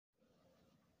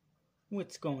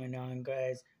What's going on,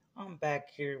 guys? I'm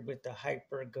back here with the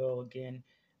Hyper Go again.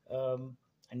 Um,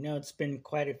 I know it's been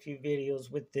quite a few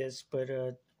videos with this, but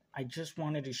I just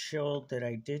wanted to show that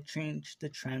I did change the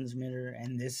transmitter,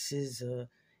 and a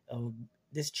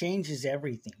this changes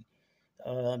everything.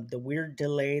 The weird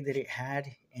delay that it had,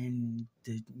 and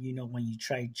when you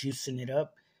try juicing it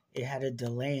up, it had a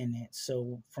delay in it.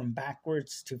 So from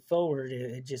backwards to forward,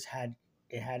 it had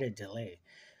a delay.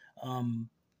 Um,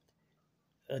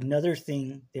 Another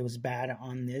thing that was bad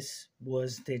on this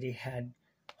was that it had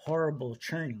horrible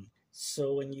churning.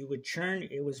 So when you would churn,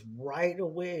 it was right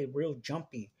away real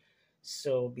jumpy.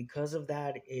 So because of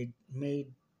that, it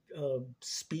made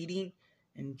speeding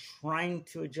and trying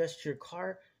to adjust your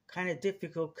car kind of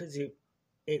difficult because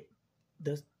it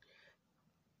the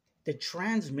the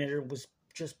transmitter was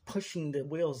just pushing the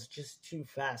wheels just too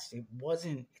fast.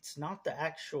 It's not the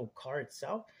actual car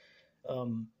itself.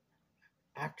 Um,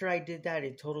 After I did that,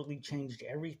 it totally changed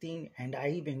everything, and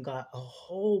I even got a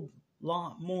whole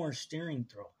lot more steering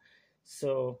throw.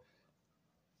 So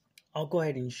I'll go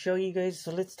ahead and show you guys.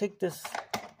 So let's take this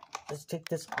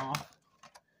off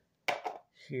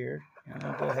here, and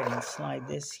I'll go ahead and slide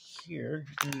this here,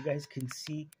 and you guys can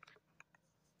see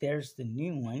there's the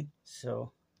new one.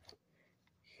 So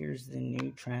here's the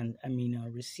new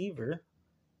receiver.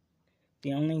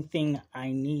 The only thing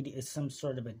I need is some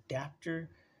sort of adapter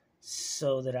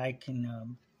so that I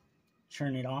can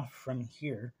turn it off from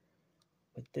here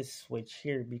with this switch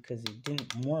here, because it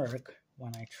didn't work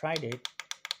when I tried it.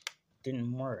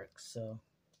 Didn't work. So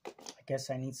I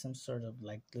guess I need some sort of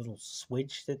like little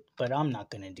switch but I'm not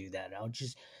gonna do that. I'll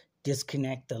just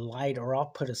disconnect the light, or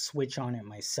I'll put a switch on it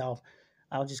myself.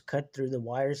 I'll just cut through the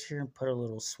wires here and put a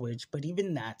little switch, but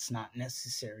even that's not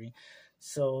necessary.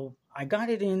 So I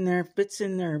got it in there, fits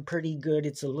in there pretty good.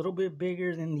 It's a little bit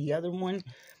bigger than the other one,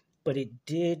 but it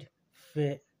did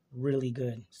fit really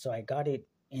good. So I got it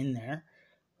in there.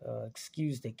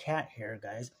 Excuse the cat hair,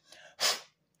 guys.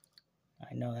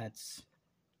 I know that's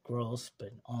gross,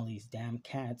 but all these damn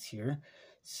cats here.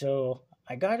 So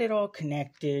I got it all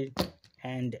connected,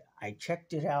 and I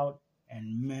checked it out,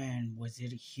 and man, was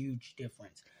it a huge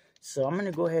difference. So I'm going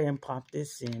to go ahead and pop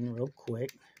this in real quick.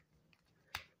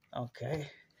 Okay.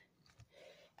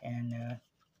 And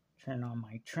turn on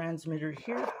my transmitter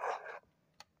here.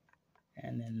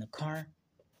 And then the car.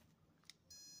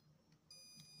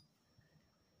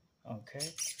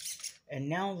 Okay. And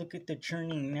now look at the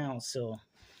churning now. So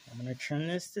I'm going to turn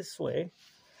this way.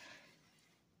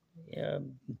 Yeah,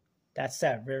 that's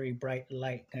that very bright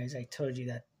light, guys. I told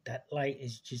you that light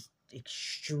is just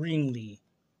extremely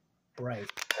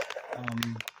bright.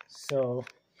 So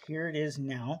here it is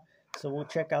now. So we'll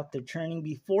check out the churning.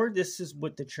 Before, this is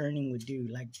what the churning would do.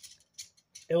 Like,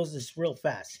 it was just real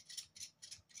fast.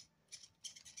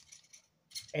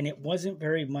 And it wasn't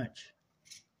very much.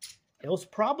 It was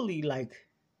probably like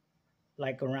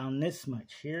around this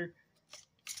much here.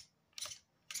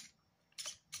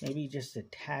 Maybe just a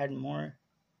tad more.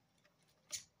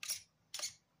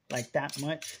 Like that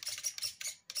much.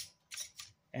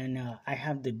 And I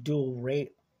have the dual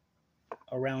rate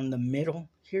around the middle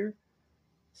here.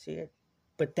 See it?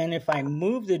 But then if I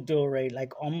move the dual rate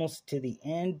like almost to the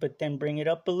end, but then bring it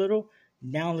up a little,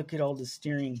 now look at all the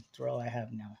steering throw I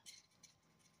have now.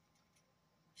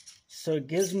 So it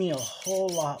gives me a whole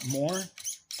lot more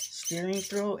steering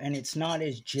throw, and it's not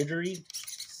as jittery.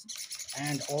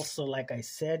 And also, like I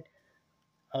said,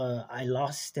 I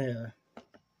lost the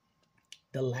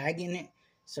lag in it.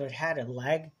 So it had a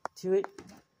lag to it.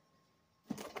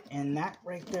 And that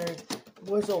right there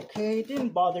was okay. It didn't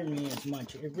bother me as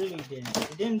much. It really didn't.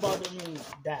 It didn't bother me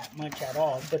that much at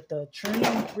all. But the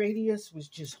churning radius was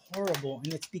just horrible.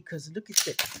 And it's because, look at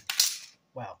this.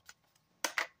 Wow.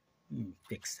 Let me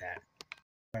fix that.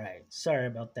 All right. Sorry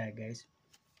about that, guys.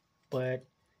 But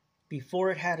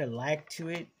before, it had a lag to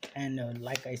it. And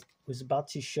like I was about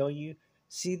to show you,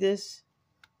 see this?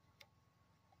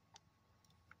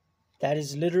 That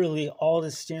is literally all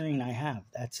the steering I have.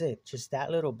 That's it. Just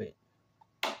that little bit.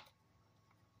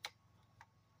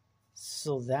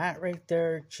 So that right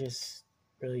there just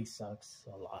really sucks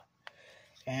a lot.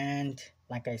 And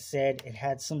like I said, it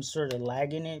had some sort of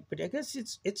lag in it, but I guess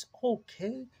it's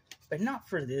okay, but not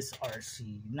for this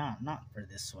RC. Not for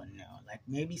this one, no. Like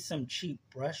maybe some cheap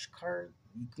brush card,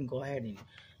 you can go ahead and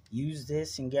use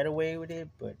this and get away with it,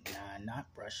 but nah, not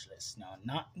brushless. No,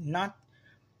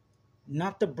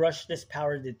 not the brushless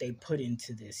power that they put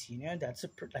into this. That's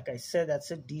like I said,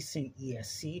 that's a decent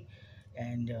ESC,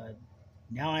 and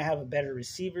now I have a better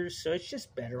receiver, so it's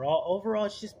just better. Overall,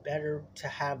 it's just better to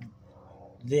have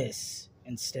this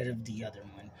instead of the other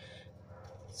one.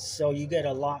 So you get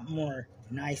a lot more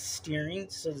nice steering.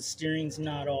 So the steering's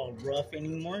not all rough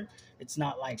anymore. It's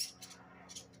not like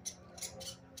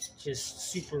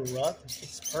just super rough.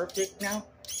 It's perfect now.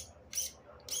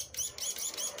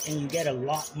 And you get a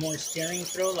lot more steering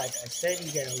throw. Like I said,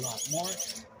 you get a lot more.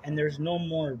 And there's no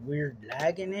more weird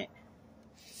lag in it.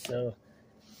 So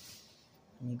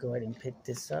let me go ahead and pick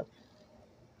this up.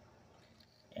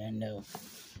 And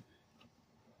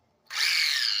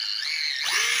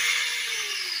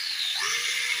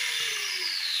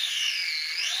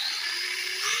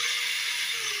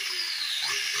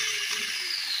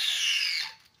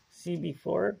see,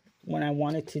 before, when I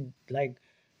wanted to, like,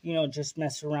 just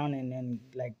mess around and then,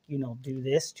 like, do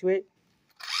this to it,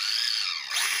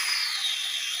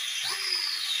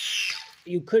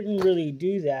 you couldn't really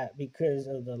do that because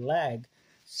of the lag.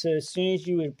 So as soon as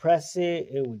you would press it,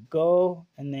 it would go,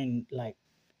 and then like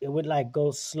it would like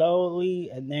go slowly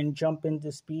and then jump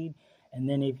into speed. And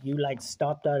then if you like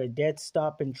stopped at a dead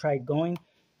stop and tried going,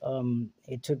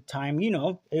 it took time.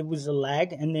 It was a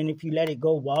lag. And then if you let it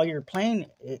go while you're playing,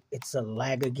 it's a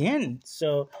lag again.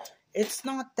 So it's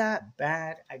not that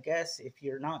bad, I guess, if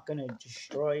you're not gonna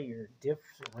destroy your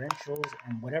differentials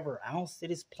and whatever else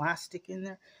that is plastic in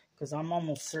there, because I'm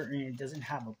almost certain it doesn't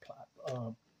have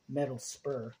a metal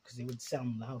spur because it would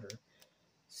sound louder.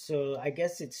 So I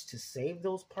guess it's to save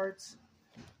those parts.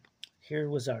 Here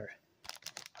was our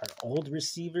old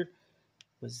receiver,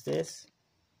 was this.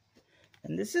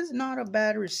 And this is not a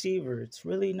bad receiver. It's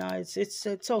really nice.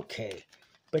 It's okay,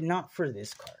 but not for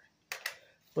this car.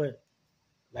 But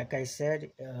like I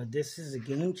said, this is a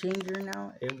game changer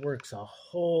now. It works a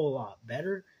whole lot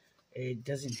better. It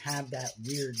doesn't have that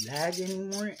weird lag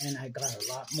anymore, and I got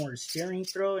a lot more steering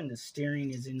throw, and the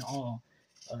steering isn't all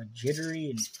jittery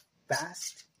and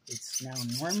fast. It's now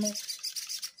normal.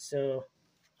 So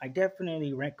I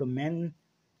definitely recommend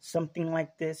something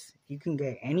like this. If you can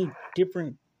get any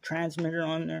different transmitter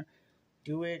on there,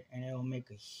 do it, and it'll make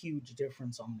a huge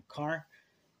difference on the car.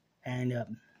 And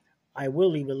I will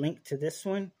leave a link to this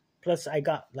one. Plus, I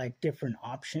got like different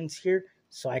options here,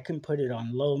 so I can put it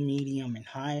on low, medium, and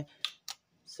high.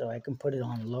 So I can put it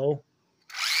on low.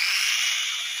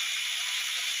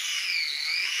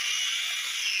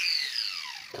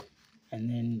 And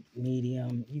then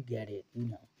medium, you get it,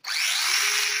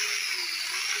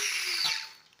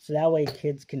 So that way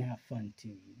kids can have fun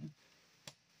too,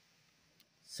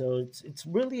 So it's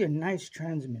really a nice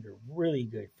transmitter, really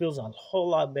good. Feels a whole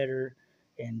lot better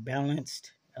and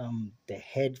balanced. The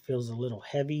head feels a little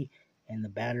heavy, and the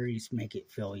batteries make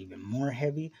it feel even more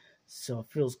heavy. So it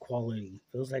feels quality.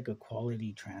 Feels like a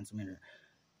quality transmitter.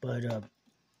 But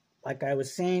like I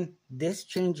was saying, this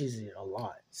changes it a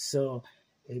lot. So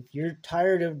if you're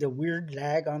tired of the weird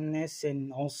lag on this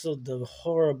and also the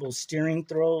horrible steering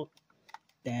throw,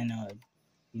 then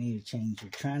you need to change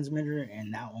your transmitter,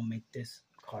 and that will make this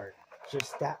car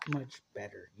just that much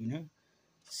better,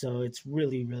 So it's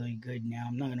really, really good now.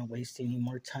 I'm not going to waste any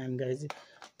more time, guys,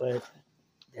 but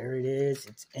there it is.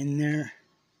 It's in there.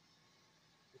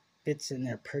 Fits in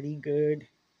there pretty good,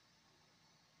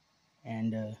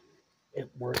 and it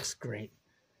works great.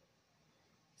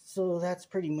 So that's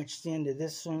pretty much the end of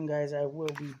this one, guys. I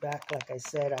will be back. Like I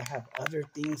said, I have other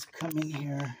things coming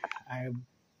here. I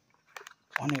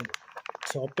wanted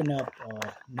to open up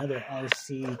another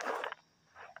RC,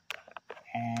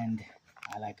 and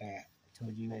like I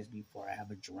told you guys before, I have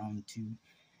a drone too.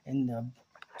 And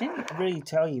didn't really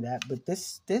tell you that, but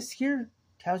this here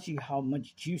tells you how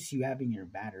much juice you have in your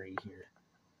battery here.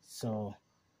 So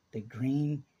the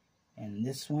green and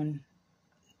this one,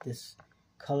 this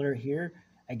color here,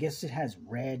 I guess it has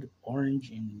red, orange,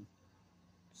 and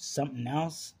something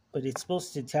else, but it's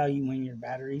supposed to tell you when your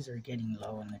batteries are getting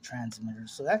low in the transmitter.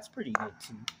 So that's pretty good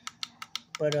too.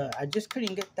 But I just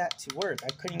couldn't get that to work. I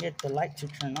couldn't get the light to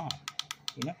turn on,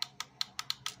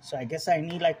 So I guess I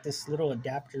need like this little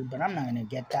adapter, but I'm not going to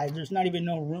get that. There's not even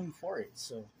no room for it.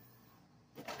 So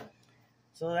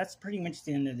that's pretty much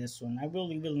the end of this one. I will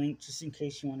leave a link just in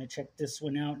case you want to check this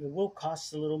one out. It will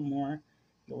cost a little more.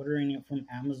 You're ordering it from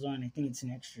Amazon. I think it's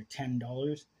an extra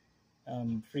 $10.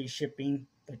 Free shipping,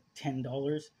 but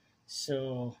 $10.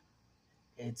 So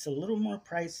it's a little more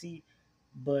pricey,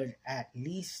 but at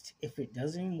least if it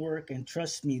doesn't work, and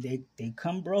trust me, they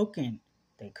come broken.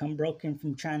 They come broken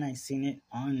from China. I seen it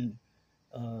on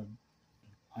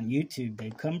YouTube.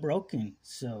 They come broken.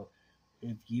 So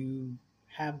if you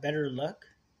have better luck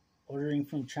ordering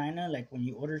from China, like when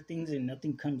you order things and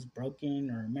nothing comes broken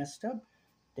or messed up,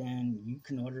 then you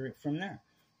can order it from there.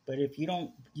 But if you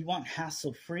want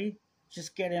hassle free,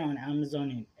 just get it on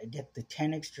Amazon and get the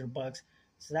 10 extra bucks.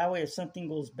 So that way, if something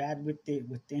goes bad with it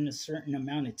within a certain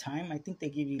amount of time, I think they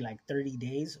give you like 30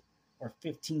 days or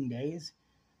 15 days.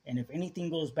 And if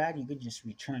anything goes bad, you could just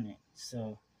return it.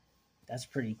 So that's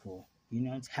pretty cool. You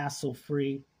know, it's hassle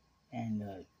free and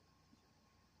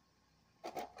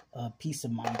peace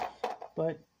of mind.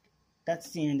 But that's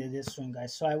the end of this one,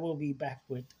 guys. So I will be back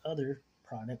with other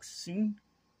products soon.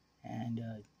 And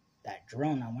that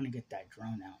drone, I want to get that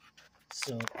drone out.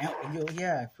 So,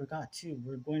 yeah, I forgot too.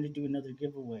 We're going to do another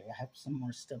giveaway. I have some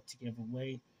more stuff to give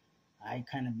away. I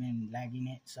kind of been lagging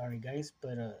it. Sorry, guys.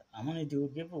 But I'm going to do a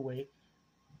giveaway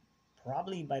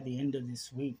probably by the end of this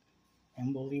week.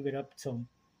 And we'll leave it up till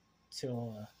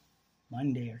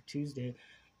Monday or Tuesday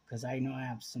because I know I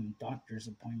have some doctor's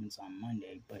appointments on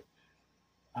Monday. But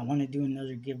I want to do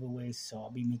another giveaway, so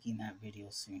I'll be making that video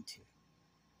soon too.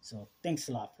 So thanks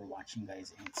a lot for watching,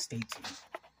 guys, and stay tuned.